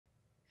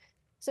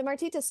So,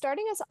 Martita,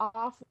 starting us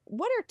off,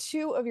 what are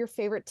two of your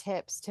favorite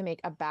tips to make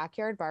a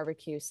backyard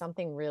barbecue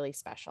something really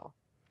special?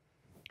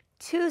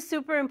 Two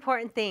super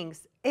important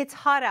things. It's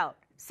hot out,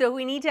 so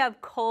we need to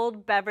have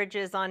cold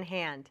beverages on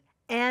hand.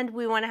 And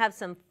we want to have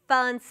some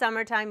fun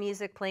summertime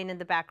music playing in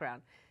the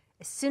background.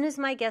 As soon as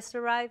my guests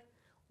arrive,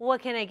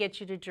 what can I get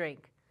you to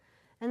drink?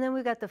 And then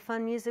we got the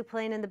fun music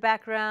playing in the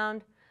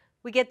background.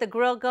 We get the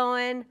grill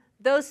going.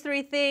 Those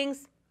three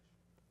things,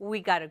 we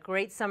got a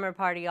great summer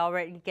party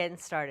already getting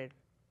started.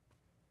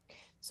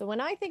 So,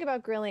 when I think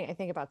about grilling, I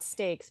think about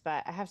steaks,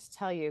 but I have to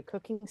tell you,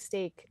 cooking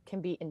steak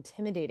can be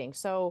intimidating.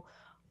 So,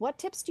 what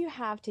tips do you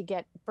have to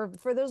get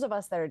for those of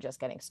us that are just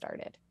getting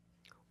started?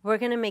 We're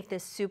gonna make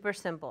this super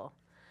simple.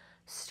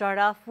 Start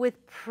off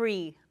with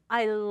Pre.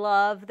 I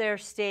love their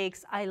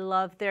steaks. I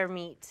love their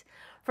meat.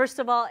 First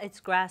of all, it's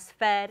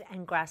grass-fed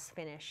and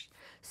grass-finished.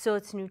 So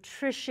it's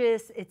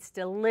nutritious, it's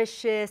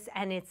delicious,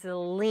 and it's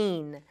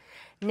lean.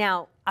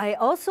 Now, I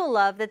also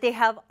love that they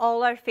have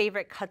all our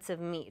favorite cuts of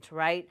meat,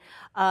 right?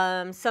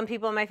 Some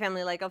people in my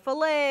family like a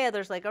filet,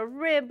 others like a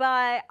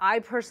ribeye. I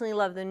personally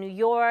love the New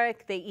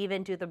York. They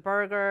even do the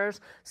burgers.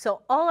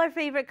 So all our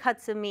favorite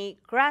cuts of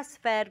meat,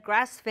 grass-fed,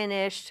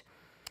 grass-finished.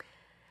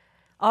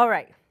 All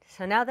right.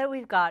 So now that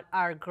we've got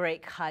our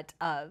great cut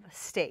of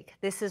steak,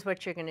 this is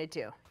what you're gonna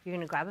do. You're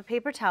gonna grab a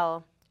paper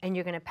towel and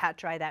you're gonna pat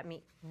dry that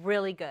meat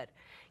really good.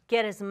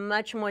 Get as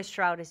much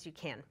moisture out as you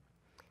can.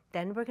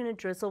 Then we're gonna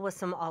drizzle with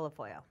some olive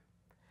oil.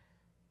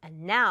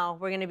 And now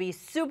we're gonna be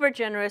super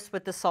generous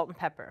with the salt and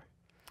pepper.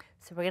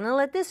 So we're gonna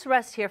let this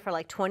rest here for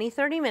like 20,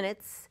 30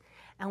 minutes.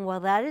 And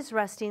while that is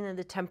resting and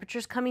the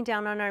temperature's coming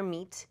down on our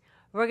meat,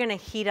 we're gonna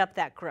heat up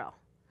that grill.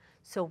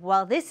 So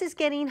while this is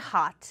getting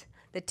hot,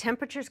 the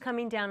temperature's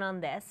coming down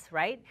on this,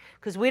 right?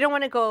 Because we don't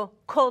want to go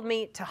cold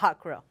meat to hot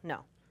grill.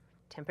 No.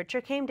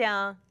 Temperature came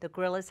down, the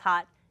grill is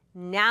hot.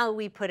 Now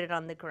we put it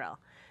on the grill.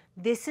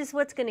 This is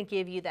what's going to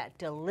give you that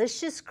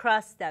delicious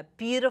crust, that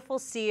beautiful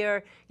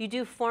sear. You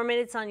do 4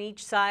 minutes on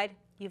each side,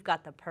 you've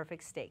got the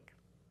perfect steak.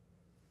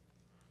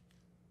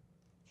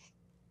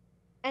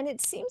 And it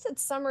seems that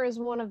summer is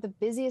one of the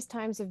busiest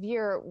times of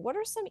year. What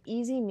are some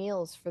easy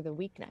meals for the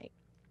weeknight?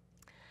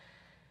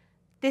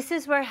 This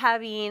is where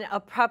having a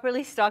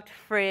properly stocked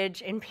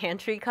fridge and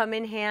pantry come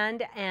in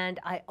hand, and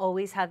I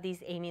always have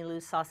these Amy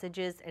Lou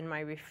sausages in my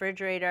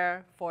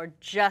refrigerator for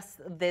just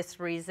this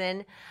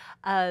reason.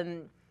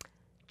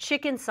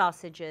 Chicken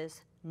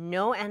sausages,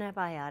 no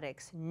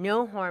antibiotics,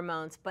 no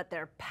hormones, but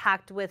they're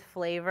packed with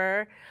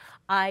flavor.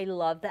 I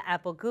love the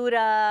apple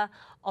gouda.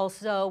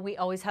 Also, we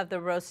always have the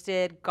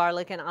roasted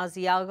garlic and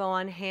Asiago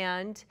on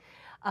hand.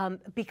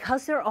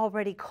 Because they're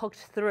already cooked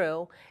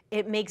through,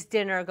 it makes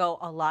dinner go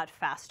a lot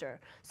faster.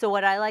 So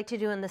what I like to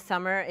do in the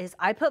summer is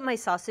I put my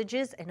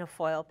sausages in a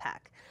foil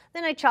pack.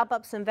 Then I chop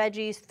up some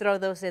veggies, throw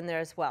those in there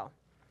as well.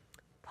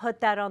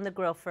 Put that on the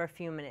grill for a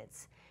few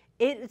minutes.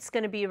 It's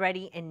going to be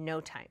ready in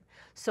no time.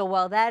 So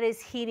while that is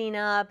heating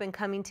up and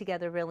coming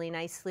together really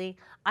nicely,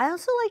 I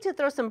also like to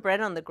throw some bread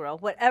on the grill.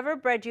 Whatever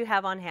bread you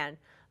have on hand,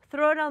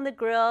 throw it on the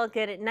grill,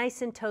 get it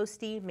nice and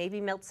toasty,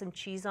 maybe melt some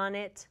cheese on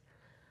it.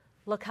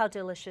 Look how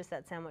delicious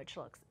that sandwich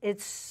looks.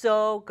 It's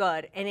so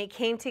good, and it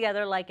came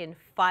together like in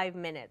 5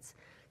 minutes.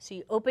 So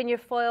you open your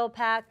foil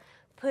pack,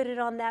 put it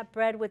on that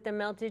bread with the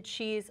melted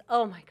cheese.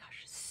 Oh my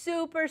gosh,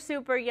 super,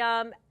 super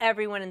yum.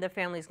 Everyone in the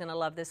family is gonna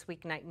love this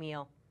weeknight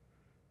meal.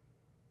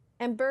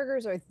 And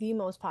burgers are the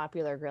most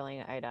popular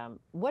grilling item.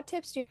 What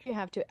tips do you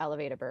have to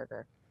elevate a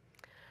burger?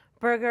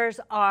 Burgers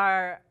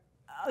are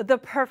the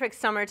perfect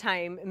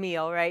summertime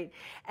meal, right?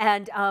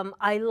 And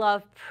I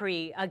love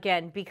Pre,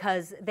 again,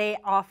 because they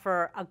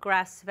offer a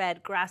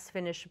grass-fed,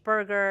 grass-finished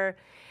burger.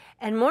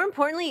 And more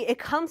importantly, it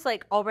comes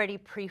like already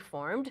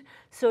pre-formed,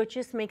 so it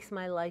just makes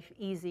my life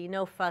easy.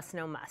 No fuss,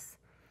 no muss.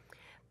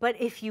 But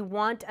if you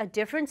want a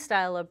different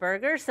style of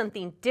burger,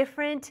 something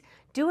different,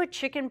 do a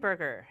chicken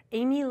burger.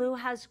 Amy Lou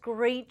has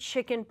great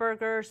chicken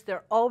burgers.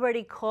 They're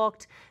already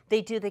cooked.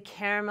 They do the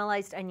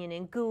caramelized onion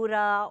and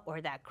Gouda or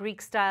that Greek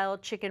style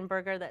chicken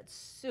burger that's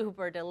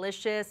super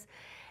delicious.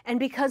 And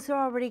because they're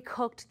already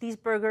cooked, these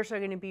burgers are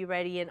going to be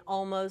ready in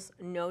almost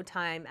no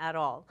time at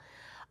all.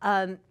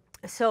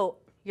 So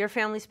your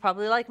family's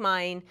probably like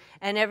mine,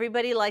 and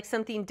everybody likes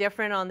something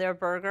different on their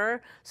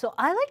burger. So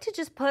I like to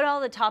just put all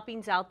the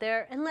toppings out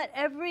there and let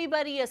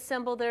everybody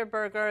assemble their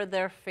burger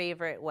their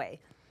favorite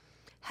way.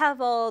 Have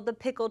all the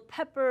pickled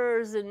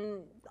peppers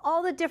and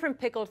all the different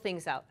pickled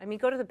things out. I mean,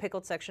 go to the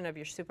pickled section of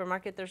your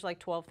supermarket. There's like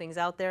 12 things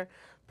out there.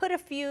 Put a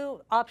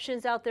few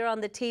options out there on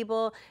the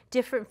table,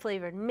 different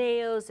flavored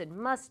mayos and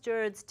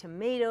mustards,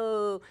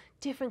 tomato,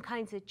 different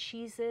kinds of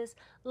cheeses.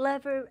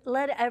 Let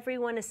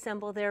everyone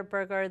assemble their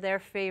burger their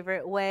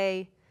favorite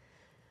way.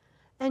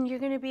 And you're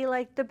going to be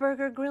like the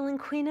burger grilling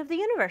queen of the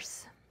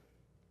universe.